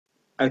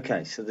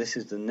Okay, so this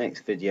is the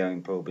next video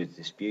in probability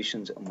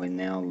distributions, and we're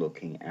now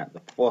looking at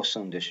the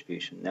Poisson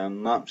distribution. Now,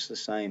 much the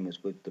same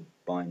as with the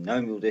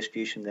binomial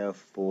distribution, there are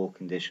four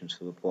conditions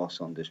for the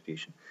Poisson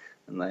distribution,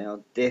 and they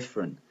are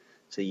different.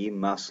 So you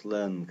must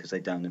learn them because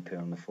they don't appear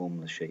on the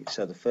formula sheet.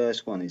 So the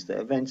first one is that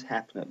events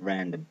happen at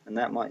random, and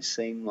that might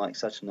seem like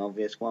such an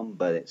obvious one,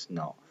 but it's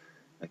not.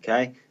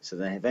 Okay, so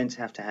the events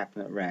have to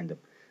happen at random.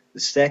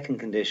 The second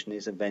condition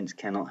is events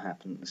cannot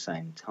happen at the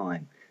same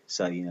time.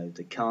 So,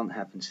 they can't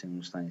happen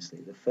simultaneously.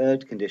 The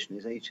third condition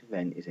is each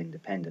event is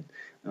independent.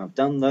 And I've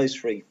done those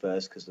three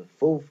first because the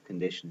fourth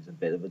condition is a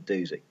bit of a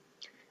doozy.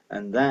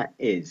 And that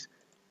is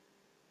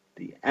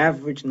the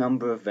average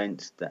number of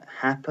events that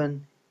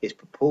happen is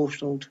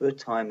proportional to a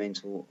time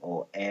interval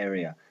or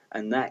area.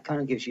 And that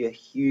kind of gives you a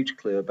huge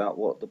clue about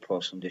what the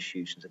Poisson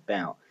distribution is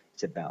about.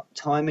 It's about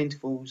time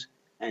intervals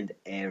and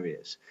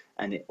areas.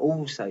 And it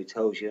also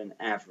tells you an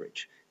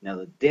average. Now,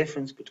 the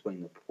difference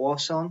between the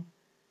Poisson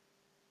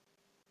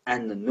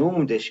and the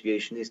normal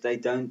distribution is they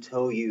don't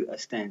tell you a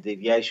standard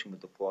deviation with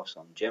the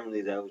Poisson.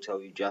 Generally, they will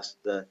tell you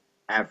just the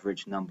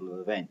average number of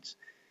events.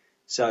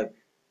 So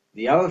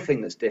the other thing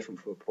that's different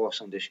for a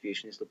Poisson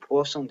distribution is the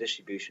Poisson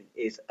distribution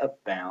is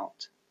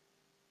about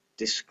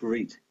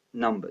discrete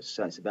numbers.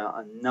 So it's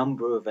about a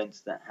number of events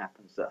that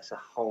happens. That's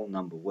a whole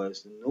number,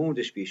 whereas the normal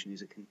distribution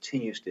is a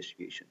continuous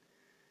distribution.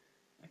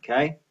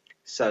 Okay,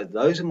 so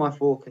those are my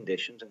four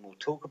conditions, and we'll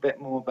talk a bit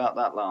more about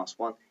that last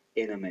one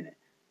in a minute.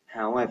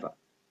 However,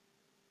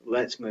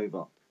 let's move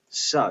on.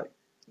 So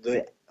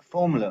the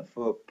formula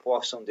for a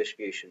Poisson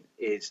distribution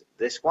is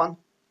this one.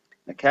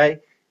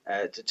 Okay,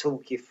 to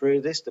talk you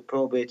through this, the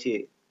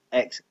probability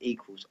x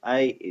equals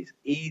a is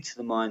e to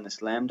the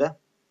minus lambda,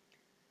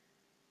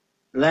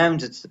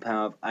 lambda to the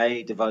power of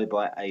a divided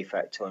by a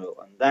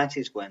factorial, and that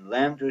is when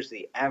lambda is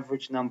the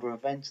average number of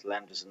events,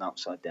 lambda is an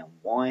upside down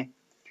y,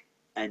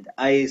 and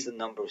a is the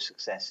number of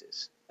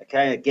successes.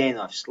 Okay, again,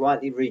 I've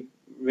slightly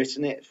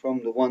rewritten it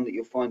from the one that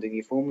you'll find in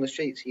your formula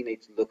sheet, so you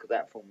need to look at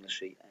that formula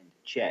sheet and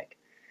check.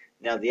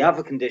 Now, the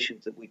other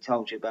conditions that we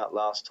told you about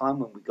last time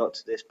when we got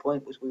to this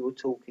point was we were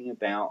talking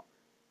about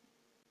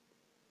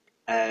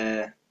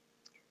the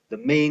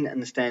mean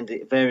and the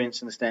standard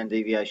variance and the standard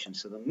deviation.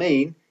 So the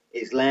mean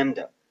is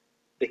lambda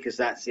because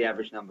that's the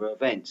average number of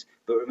events.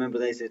 But remember,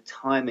 there's a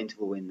time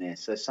interval in there,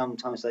 so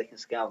sometimes they can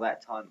scale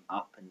that time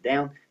up and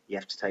down. You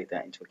have to take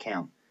that into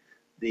account.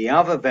 The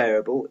other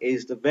variable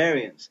is the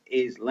variance,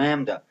 is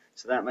lambda.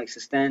 So that makes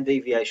the standard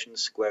deviation the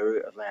square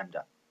root of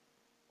lambda.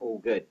 All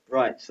good.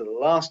 Right, so the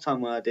last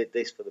time when I did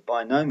this for the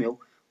binomial,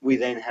 we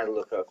then had a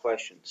look at a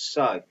question.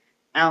 So,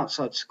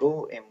 outside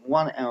school, in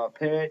 1 hour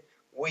period,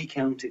 we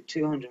counted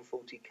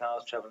 240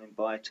 cars travelling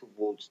by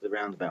towards the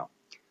roundabout.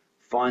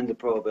 Find the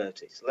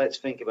probability. So let's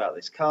think about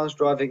this. Cars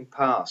driving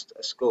past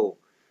a school.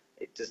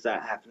 Does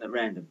that happen at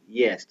random?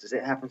 Yes. Does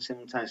it happen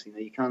simultaneously? Now,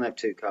 you can't have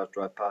two cars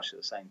drive past you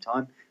at the same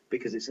time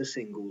because it's a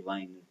single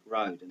lane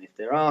road. And if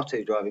there are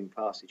two driving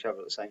past each other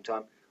at the same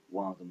time,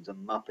 one of them's a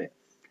muppet.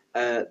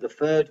 The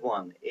third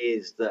one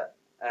is that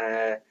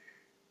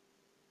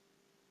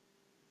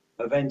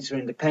events are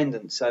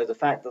independent. So the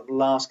fact that the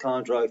last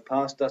car drove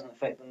past doesn't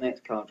affect the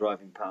next car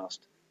driving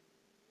past.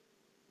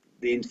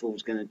 The interval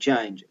is going to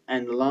change.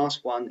 And the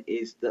last one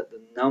is that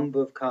the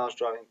number of cars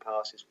driving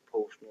past is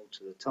proportional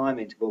to the time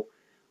interval.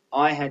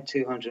 I had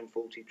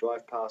 240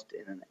 drive past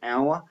in an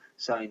hour,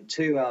 so in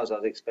 2 hours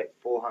I'd expect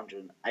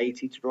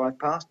 480 to drive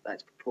past,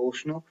 that's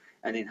proportional,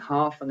 and in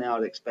half an hour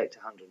I'd expect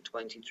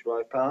 120 to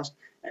drive past,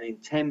 and in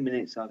 10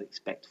 minutes I'd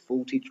expect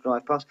 40 to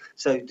drive past.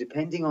 So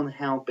depending on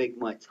how big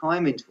my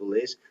time interval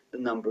is, the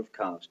number of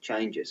cars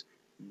changes.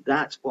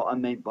 That's what I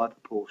meant by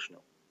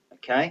proportional,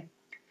 okay?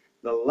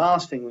 The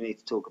last thing we need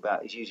to talk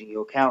about is using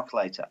your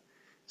calculator.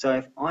 So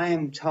if I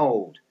am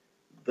told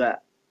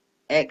that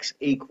x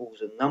equals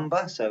a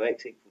number, so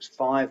x equals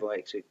 5 or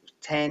x equals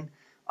 10,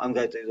 I'm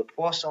going to do the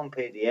Poisson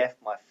PDF.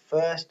 My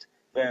first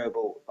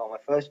variable, or my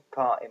first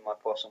part in my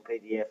Poisson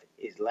PDF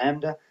is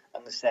lambda,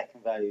 and the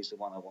second value is the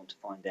one I want to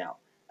find out.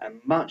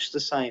 And much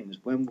the same as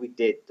when we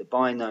did the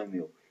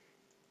binomial,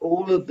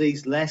 all of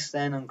these less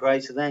than and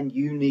greater than,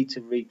 you need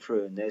to read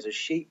through, and there's a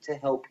sheet to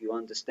help you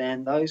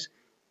understand those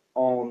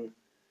on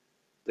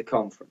the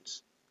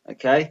conference,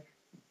 okay?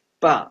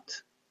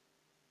 But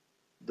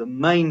the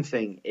main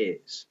thing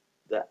is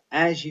that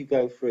as you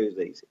go through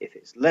these, if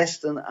it's less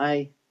than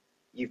a,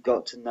 you've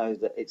got to know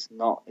that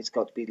it's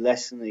got to be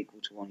less than or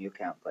equal to on your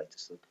calculator.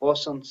 So the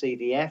Poisson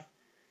CDF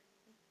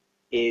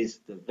is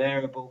the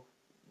variable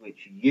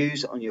which you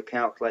use on your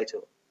calculator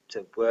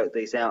to work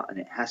these out, and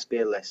it has to be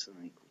a less than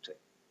or equal to.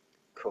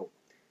 Cool.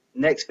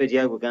 Next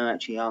video, we're going to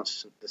actually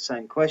answer the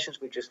same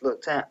questions we just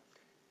looked at,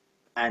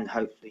 and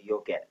hopefully you'll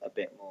get a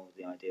bit more of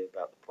the idea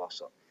about the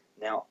Poisson.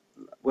 Now,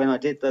 when I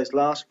did those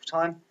last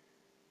time,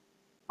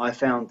 I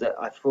found that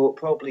I thought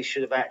probably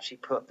should have actually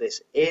put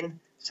this in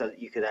so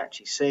that you could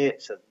actually see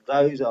it. So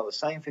those are the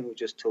same thing we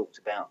just talked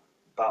about,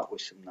 but with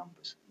some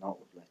numbers, not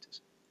with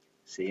letters.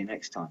 See you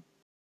next time.